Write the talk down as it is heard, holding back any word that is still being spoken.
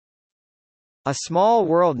A small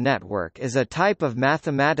world network is a type of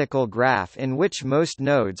mathematical graph in which most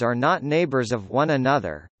nodes are not neighbors of one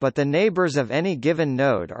another, but the neighbors of any given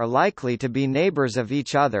node are likely to be neighbors of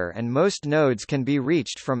each other, and most nodes can be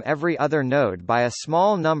reached from every other node by a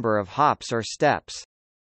small number of hops or steps.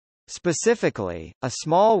 Specifically, a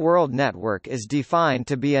small world network is defined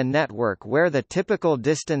to be a network where the typical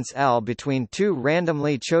distance L between two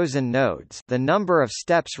randomly chosen nodes, the number of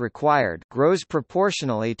steps required, grows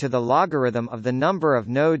proportionally to the logarithm of the number of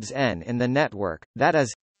nodes n in the network, that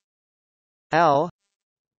is L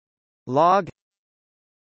log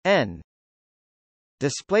n.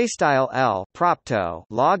 Display style L propto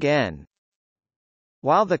log n.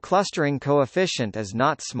 While the clustering coefficient is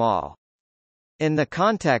not small. In the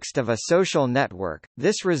context of a social network,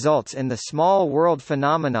 this results in the small world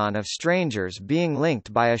phenomenon of strangers being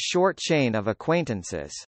linked by a short chain of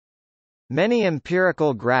acquaintances. Many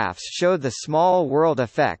empirical graphs show the small world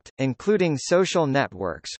effect, including social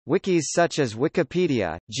networks, wikis such as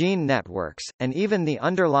Wikipedia, gene networks, and even the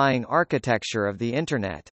underlying architecture of the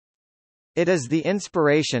Internet. It is the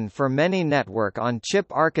inspiration for many network-on-chip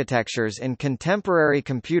architectures in contemporary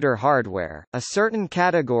computer hardware. A certain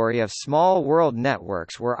category of small world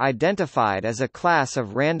networks were identified as a class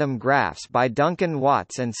of random graphs by Duncan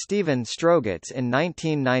Watts and Stephen Strogatz in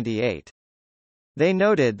 1998. They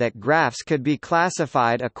noted that graphs could be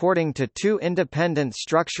classified according to two independent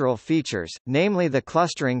structural features, namely the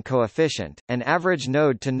clustering coefficient, and average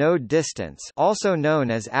node-to-node distance, also known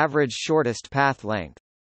as average shortest path length.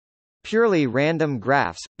 Purely random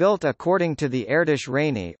graphs, built according to the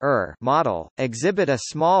Erdős-Rényi model, exhibit a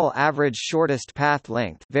small average shortest path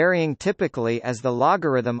length, varying typically as the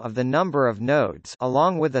logarithm of the number of nodes,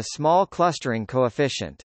 along with a small clustering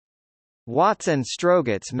coefficient. Watts and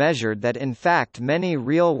Strogatz measured that in fact many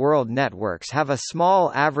real-world networks have a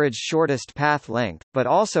small average shortest path length, but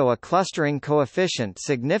also a clustering coefficient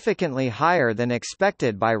significantly higher than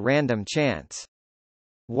expected by random chance.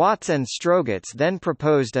 Watts and Strogatz then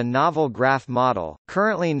proposed a novel graph model,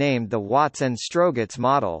 currently named the Watts and Strogatz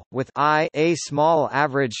model, with I a small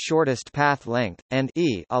average shortest path length, and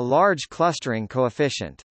E a large clustering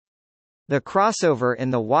coefficient. The crossover in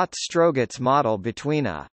the Watts-Strogatz model between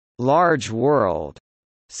a large world,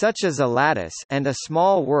 such as a lattice, and a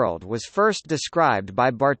small world was first described by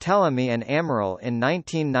Barthélemy and Amaral in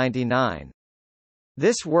 1999.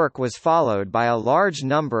 This work was followed by a large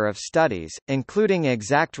number of studies, including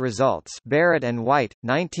Exact Results Barrett and White,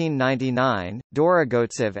 1999,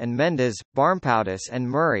 Dorogotsev and Mendes, Barmpoutis and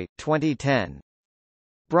Murray, 2010.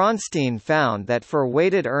 Bronstein found that for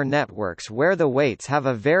weighted networks where the weights have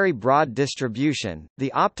a very broad distribution,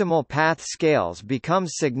 the optimal path scales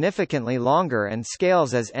becomes significantly longer and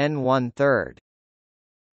scales as n 1/3.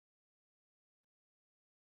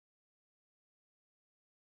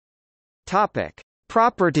 Topic: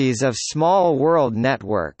 Properties of small world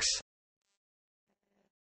networks.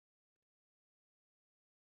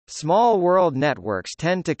 Small world networks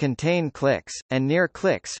tend to contain cliques, and near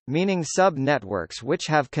cliques, meaning sub-networks which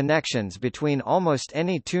have connections between almost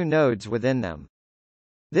any two nodes within them.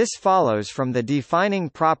 This follows from the defining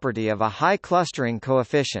property of a high clustering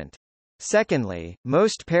coefficient. Secondly,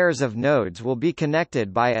 most pairs of nodes will be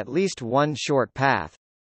connected by at least one short path.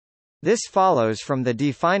 This follows from the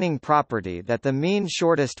defining property that the mean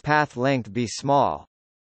shortest path length be small.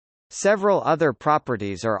 Several other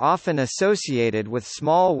properties are often associated with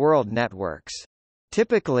small world networks.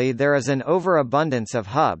 Typically there is an overabundance of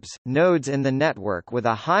hubs, nodes in the network with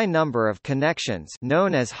a high number of connections,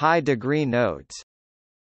 known as high-degree nodes.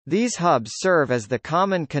 These hubs serve as the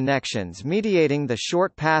common connections mediating the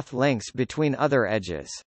short path lengths between other edges.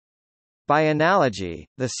 By analogy,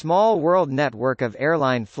 the small world network of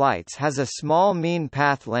airline flights has a small mean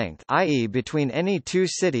path length, i.e. between any two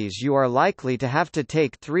cities you are likely to have to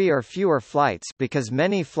take 3 or fewer flights because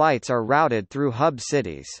many flights are routed through hub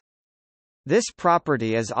cities. This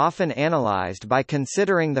property is often analyzed by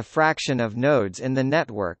considering the fraction of nodes in the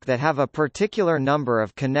network that have a particular number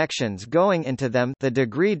of connections going into them, the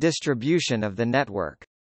degree distribution of the network.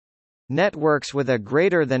 Networks with a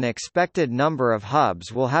greater than expected number of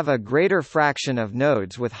hubs will have a greater fraction of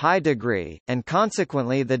nodes with high degree, and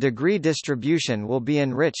consequently the degree distribution will be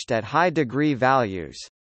enriched at high degree values.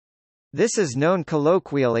 This is known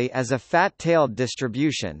colloquially as a fat-tailed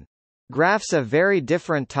distribution. Graphs of very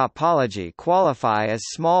different topology qualify as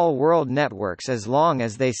small world networks as long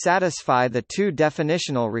as they satisfy the two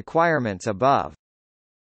definitional requirements above.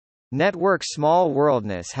 Network small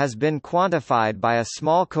worldness has been quantified by a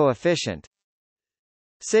small coefficient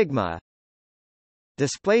sigma.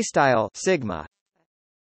 Display style sigma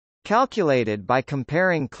calculated by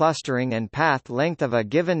comparing clustering and path length of a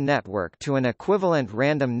given network to an equivalent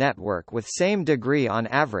random network with same degree on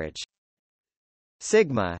average.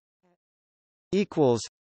 Sigma equals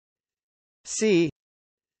C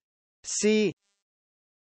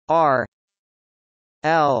R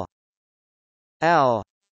L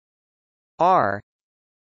R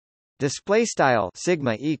display style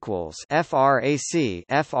sigma equals frac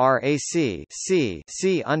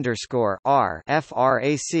C underscore R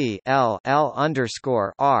frac L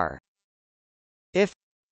underscore R. If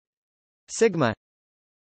sigma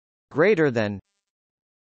greater than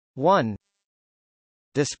 1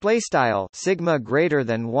 display style sigma greater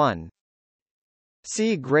than 1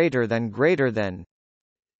 C greater than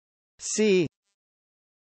C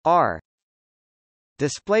R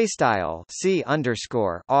display style C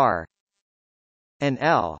underscore R and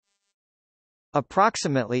L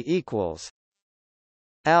approximately equals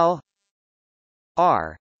L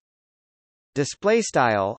R display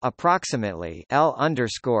style approximately L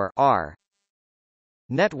underscore R.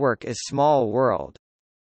 Network is small world.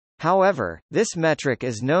 However, this metric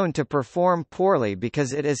is known to perform poorly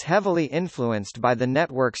because it is heavily influenced by the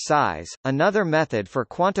network size. Another method for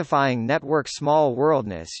quantifying network small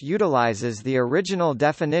worldness utilizes the original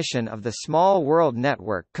definition of the small world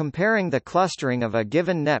network, comparing the clustering of a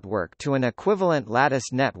given network to an equivalent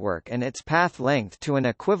lattice network and its path length to an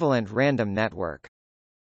equivalent random network.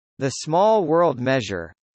 The small world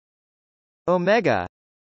measure omega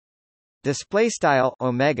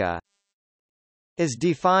omega is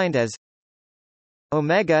defined as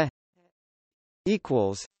omega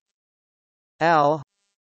equals L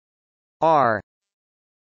R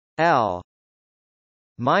L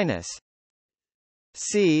minus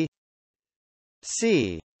C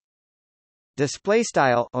display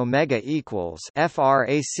style omega equals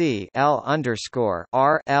frac L underscore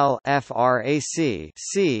R L frac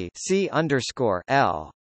C underscore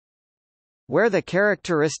L, where the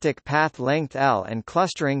characteristic path length L and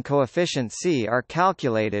clustering coefficient C are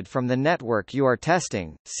calculated from the network you are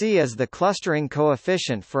testing. C is the clustering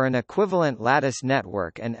coefficient for an equivalent lattice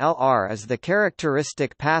network and LR is the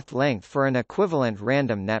characteristic path length for an equivalent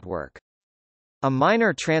random network. A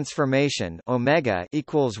minor transformation omega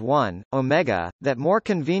equals 1 omega that more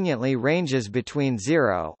conveniently ranges between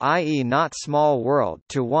 0, i.e. not small world,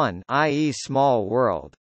 to 1, i.e. small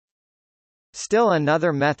world. Still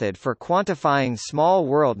another method for quantifying small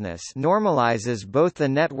worldness normalizes both the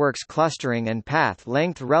network's clustering and path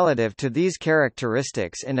length relative to these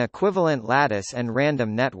characteristics in equivalent lattice and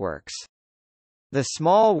random networks. The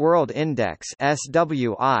small world index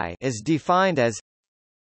SWI is defined as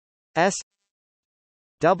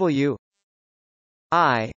SWI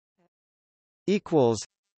equals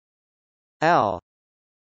L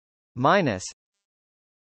minus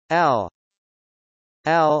L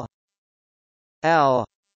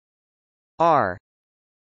R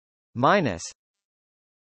minus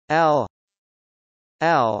L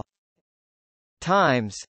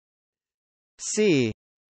times C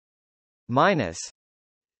minus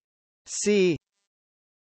C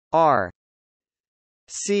R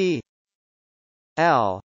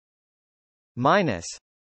minus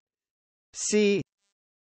C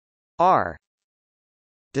R.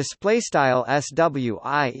 Display style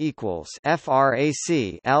SWI equals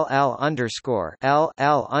frac LL underscore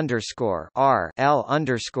R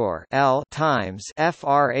L times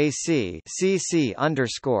frac CC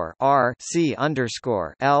underscore R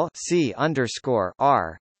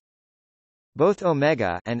R. Both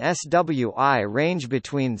omega and SWI range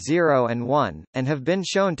between 0 and 1, and have been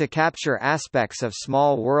shown to capture aspects of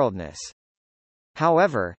small worldness.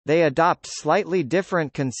 However, they adopt slightly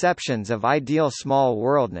different conceptions of ideal small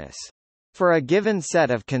worldness. For a given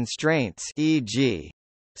set of constraints, e.g.,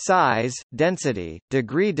 size, density,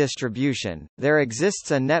 degree distribution, there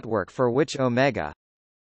exists a network for which omega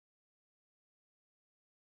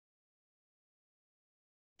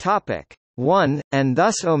 1, and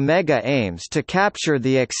thus omega aims to capture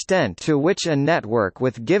the extent to which a network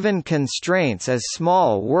with given constraints is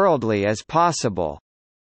small worldly as possible.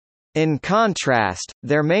 In contrast,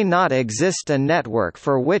 there may not exist a network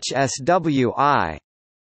for which SWI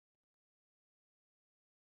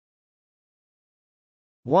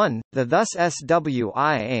 1, thus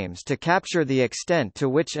SWI aims to capture the extent to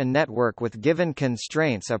which a network with given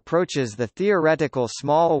constraints approaches the theoretical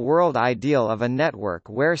small world ideal of a network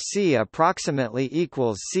where C approximately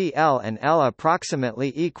equals CL and L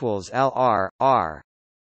approximately equals LR, R.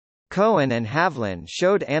 Cohen and Havlin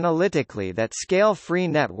showed analytically that scale-free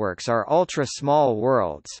networks are ultra-small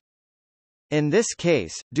worlds. In this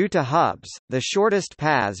case, due to hubs, the shortest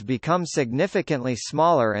paths become significantly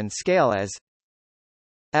smaller and scale as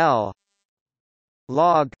L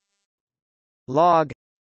log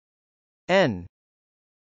n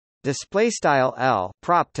display style L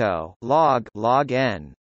propto log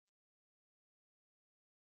n.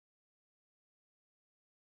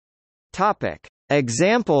 Topic: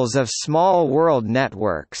 Examples of small world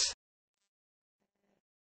networks.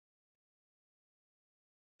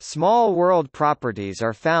 Small world properties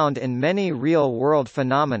are found in many real-world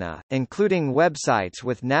phenomena, including websites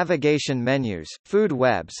with navigation menus, food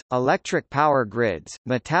webs, electric power grids,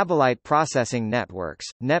 metabolite processing networks,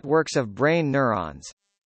 networks of brain neurons,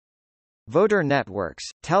 voter networks,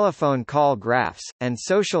 telephone call graphs, and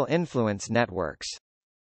social influence networks.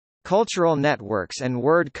 Cultural networks and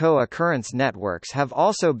word co-occurrence networks have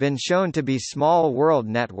also been shown to be small world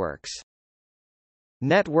networks.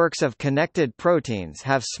 Networks of connected proteins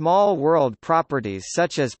have small world properties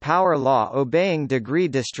such as power law-obeying degree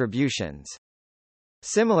distributions.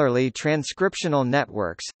 Similarly, transcriptional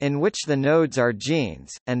networks, in which the nodes are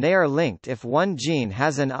genes, and they are linked if one gene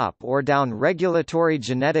has an up or down regulatory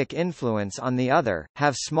genetic influence on the other,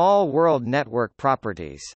 have small world network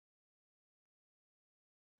properties.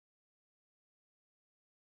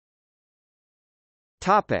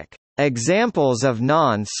 Topic: Examples of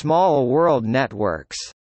non-small world networks.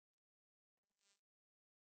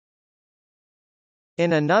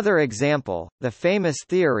 In another example, the famous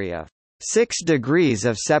theory of 6 degrees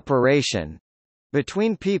of separation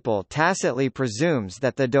between people tacitly presumes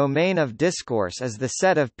that the domain of discourse is the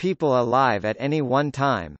set of people alive at any one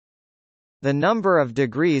time. The number of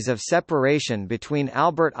degrees of separation between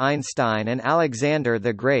Albert Einstein and Alexander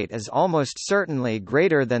the Great is almost certainly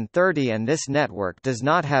greater than 30, and this network does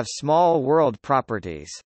not have small world properties.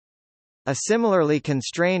 A similarly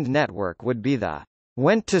constrained network would be the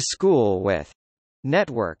went to school with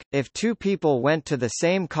network. If two people went to the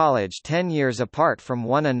same college 10 years apart from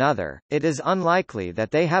one another, it is unlikely that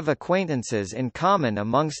they have acquaintances in common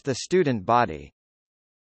amongst the student body.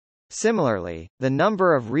 Similarly, the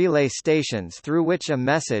number of relay stations through which a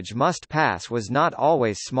message must pass was not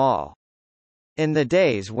always small. In the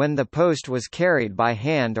days when the post was carried by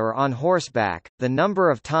hand or on horseback, the number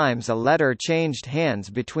of times a letter changed hands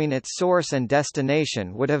between its source and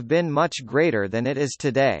destination would have been much greater than it is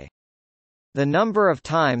today. The number of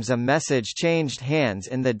times a message changed hands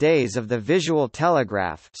in the days of the visual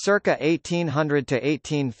telegraph, circa 1800 to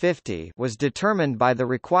 1850, was determined by the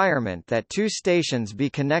requirement that two stations be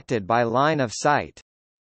connected by line of sight.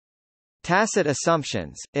 Tacit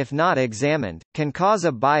assumptions, if not examined, can cause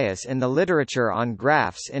a bias in the literature on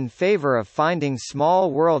graphs in favor of finding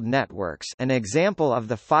small world networks, an example of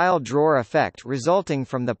the file drawer effect resulting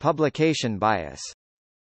from the publication bias.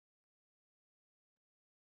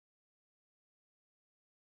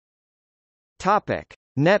 Topic: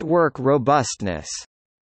 Network robustness.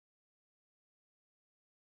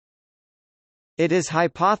 It is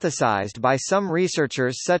hypothesized by some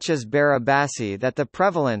researchers such as Barabasi that the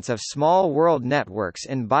prevalence of small world networks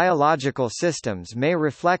in biological systems may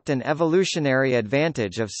reflect an evolutionary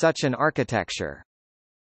advantage of such an architecture.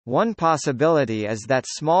 One possibility is that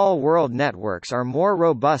small world networks are more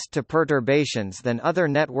robust to perturbations than other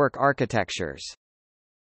network architectures.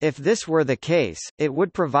 If this were the case, it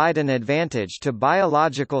would provide an advantage to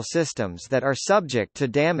biological systems that are subject to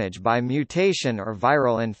damage by mutation or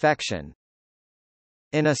viral infection.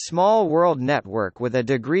 In a small world network with a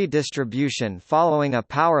degree distribution following a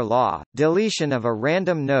power law, deletion of a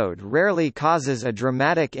random node rarely causes a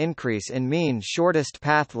dramatic increase in mean shortest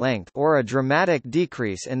path length or a dramatic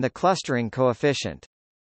decrease in the clustering coefficient.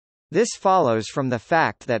 This follows from the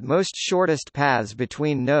fact that most shortest paths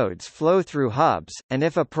between nodes flow through hubs, and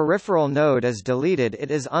if a peripheral node is deleted, it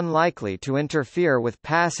is unlikely to interfere with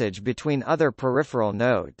passage between other peripheral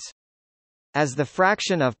nodes. As the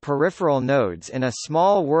fraction of peripheral nodes in a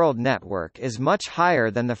small world network is much higher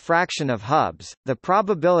than the fraction of hubs, the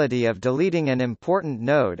probability of deleting an important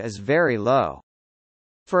node is very low.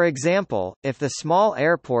 For example, if the small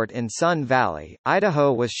airport in Sun Valley,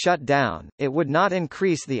 Idaho was shut down, it would not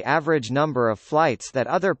increase the average number of flights that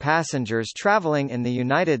other passengers traveling in the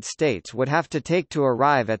United States would have to take to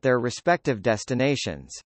arrive at their respective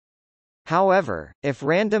destinations. However, if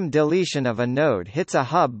random deletion of a node hits a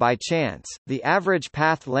hub by chance, the average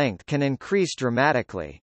path length can increase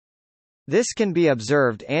dramatically. This can be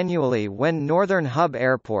observed annually when northern hub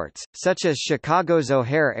airports, such as Chicago's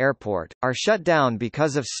O'Hare Airport, are shut down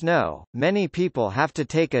because of snow. Many people have to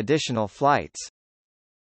take additional flights.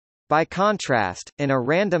 By contrast, in a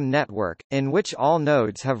random network, in which all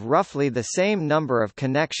nodes have roughly the same number of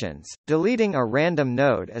connections, deleting a random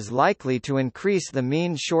node is likely to increase the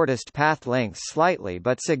mean shortest path length slightly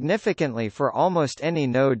but significantly for almost any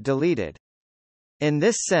node deleted. In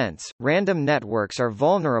this sense, random networks are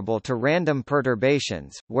vulnerable to random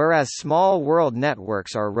perturbations, whereas small world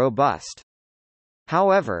networks are robust.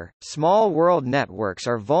 However, small world networks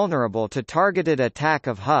are vulnerable to targeted attack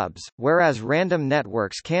of hubs, whereas random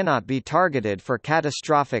networks cannot be targeted for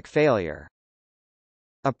catastrophic failure.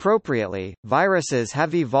 Appropriately, viruses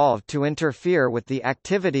have evolved to interfere with the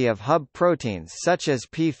activity of hub proteins such as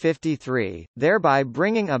p53, thereby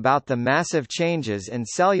bringing about the massive changes in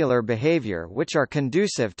cellular behavior which are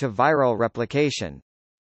conducive to viral replication.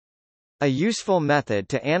 A useful method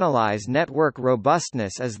to analyze network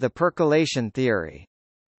robustness is the percolation theory.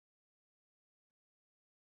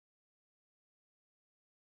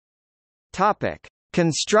 Topic: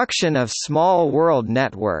 Construction of small world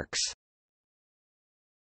networks.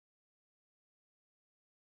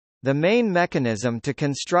 The main mechanism to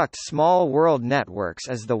construct small world networks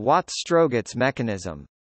is the Watt-Strogatz mechanism.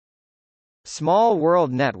 Small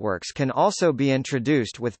world networks can also be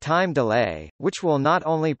introduced with time delay, which will not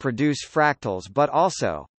only produce fractals but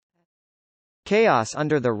also chaos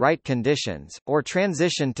under the right conditions, or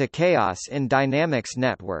transition to chaos in dynamics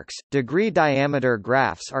networks. Degree diameter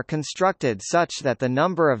graphs are constructed such that the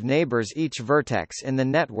number of neighbors each vertex in the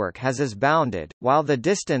network has is bounded, while the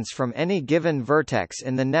distance from any given vertex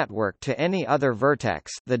in the network to any other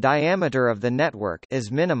vertex, the diameter of the network,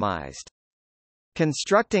 is minimized.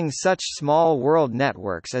 Constructing such small world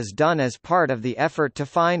networks is done as part of the effort to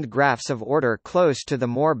find graphs of order close to the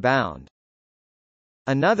Moore bound.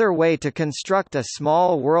 Another way to construct a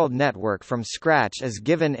small world network from scratch is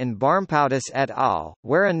given in Barmpautis et al.,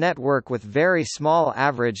 where a network with very small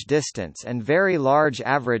average distance and very large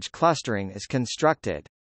average clustering is constructed.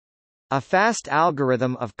 A fast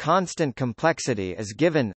algorithm of constant complexity is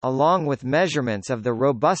given, along with measurements of the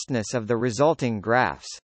robustness of the resulting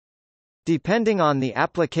graphs. Depending on the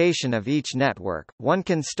application of each network, one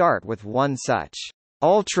can start with one such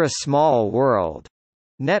ultra-small world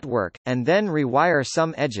network, and then rewire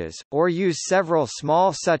some edges, or use several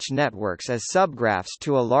small such networks as subgraphs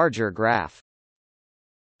to a larger graph.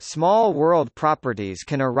 Small world properties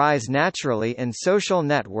can arise naturally in social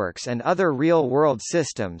networks and other real-world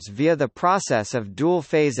systems via the process of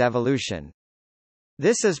dual-phase evolution.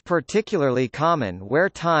 This is particularly common where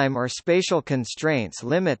time or spatial constraints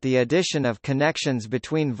limit the addition of connections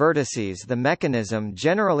between vertices. The mechanism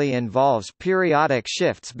generally involves periodic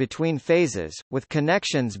shifts between phases, with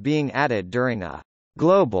connections being added during a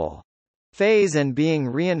global phase and being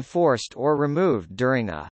reinforced or removed during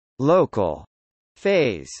a local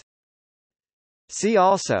phase. See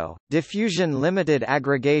also, diffusion limited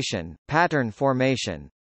aggregation, pattern formation.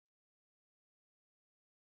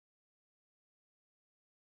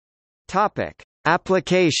 Topic: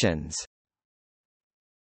 Applications.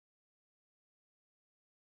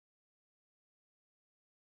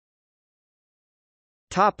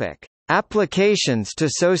 Topic: Applications to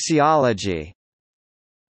sociology.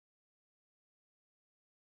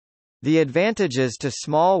 The advantages to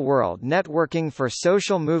small world networking for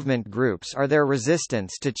social movement groups are their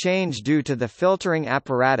resistance to change due to the filtering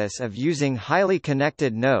apparatus of using highly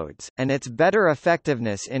connected nodes, and its better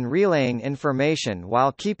effectiveness in relaying information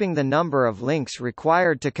while keeping the number of links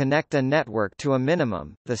required to connect a network to a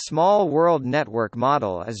minimum. The small world network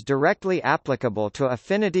model is directly applicable to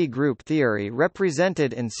affinity group theory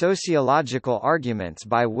represented in Sociological Arguments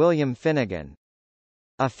by William Finnegan.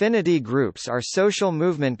 Affinity groups are social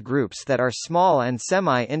movement groups that are small and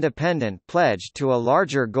semi-independent, pledged to a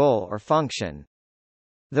larger goal or function.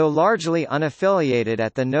 Though largely unaffiliated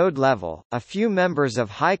at the node level, a few members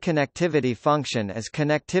of high connectivity function as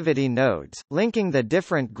connectivity nodes, linking the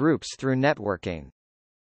different groups through networking.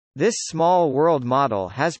 This small world model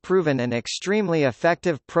has proven an extremely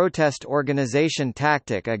effective protest organization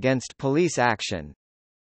tactic against police action.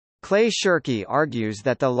 Clay Shirky argues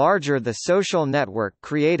that the larger the social network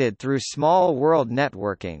created through small world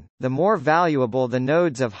networking, the more valuable the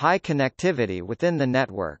nodes of high connectivity within the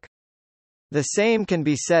network. The same can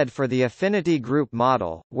be said for the affinity group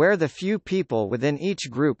model, where the few people within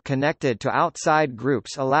each group connected to outside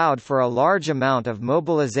groups allowed for a large amount of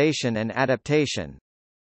mobilization and adaptation.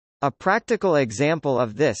 A practical example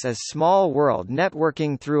of this is small world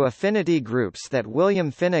networking through affinity groups that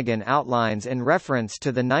William Finnegan outlines in reference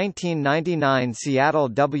to the 1999 Seattle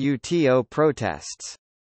WTO protests.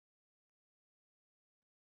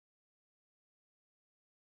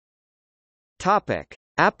 Topic: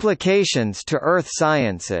 Applications to earth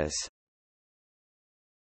sciences.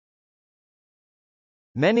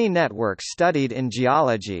 Many networks studied in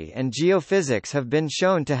geology and geophysics have been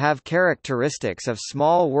shown to have characteristics of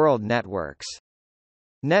small world networks.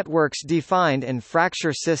 Networks defined in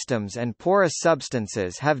fracture systems and porous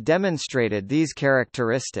substances have demonstrated these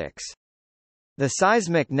characteristics. The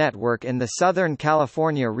seismic network in the Southern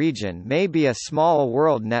California region may be a small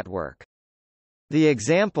world network. The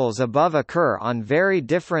examples above occur on very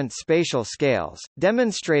different spatial scales,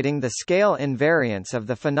 demonstrating the scale invariance of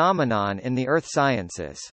the phenomenon in the earth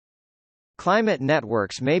sciences. Climate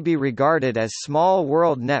networks may be regarded as small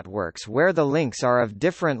world networks where the links are of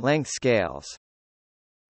different length scales.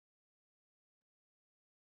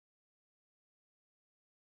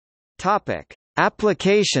 Topic: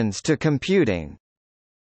 Applications to computing.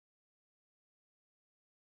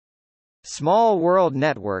 Small world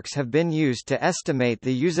networks have been used to estimate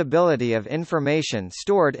the usability of information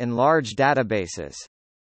stored in large databases.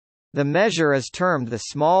 The measure is termed the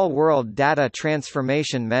Small World Data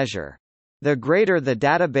Transformation Measure. The greater the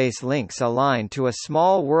database links align to a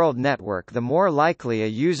small world network, the more likely a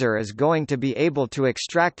user is going to be able to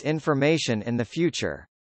extract information in the future.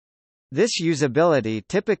 This usability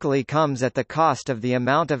typically comes at the cost of the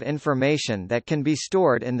amount of information that can be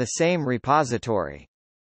stored in the same repository.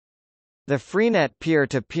 The Freenet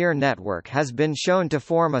peer-to-peer network has been shown to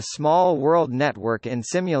form a small world network in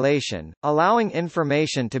simulation, allowing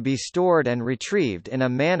information to be stored and retrieved in a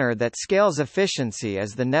manner that scales efficiency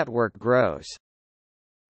as the network grows.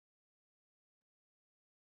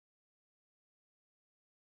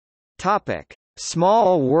 Topic: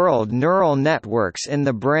 Small world neural networks in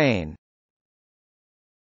the brain.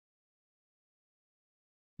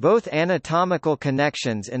 Both anatomical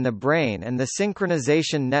connections in the brain and the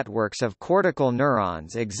synchronization networks of cortical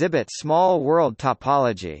neurons exhibit small world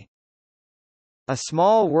topology. A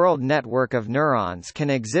small world network of neurons can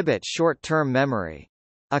exhibit short-term memory.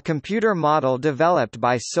 A computer model developed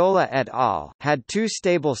by Sola et al. Had two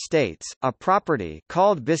stable states, a property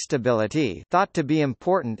called bistability thought to be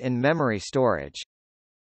important in memory storage.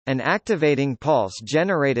 An activating pulse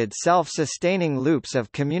generated self-sustaining loops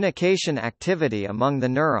of communication activity among the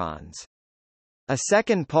neurons. A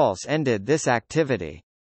second pulse ended this activity.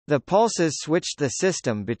 The pulses switched the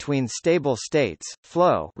system between stable states,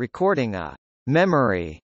 flow recording a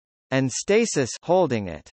memory, and stasis holding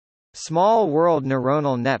it. Small world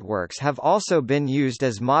neuronal networks have also been used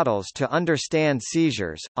as models to understand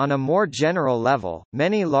seizures. On a more general level,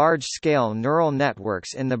 many large-scale neural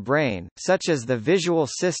networks in the brain, such as the visual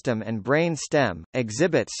system and brain stem,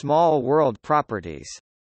 exhibit small world properties.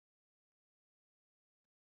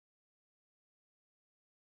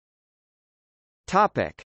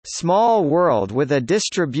 Topic: Small world with a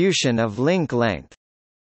distribution of link length.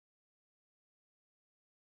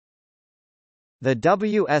 The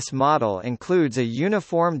WS model includes a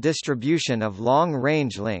uniform distribution of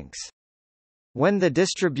long-range links. When the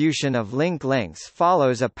distribution of link lengths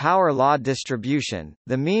follows a power law distribution,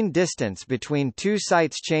 the mean distance between two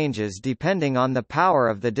sites changes depending on the power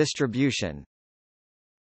of the distribution.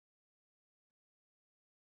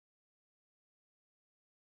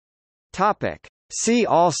 Topic: See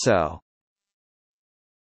also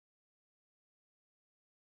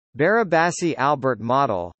Barabasi-Albert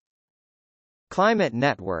model, Climate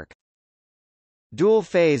network,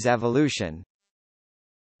 dual-phase evolution,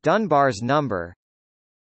 Dunbar's number,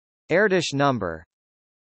 Erdős number,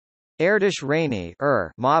 Erdős-Rényi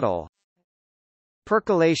model,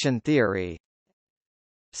 percolation theory,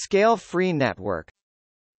 scale-free network,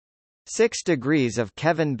 6 degrees of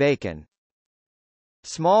Kevin Bacon,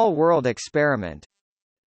 small world experiment,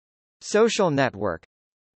 social network,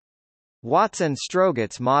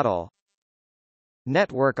 Watson-Strogatz model,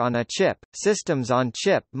 network on a chip, systems on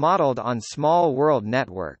chip modeled on small world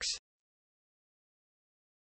networks.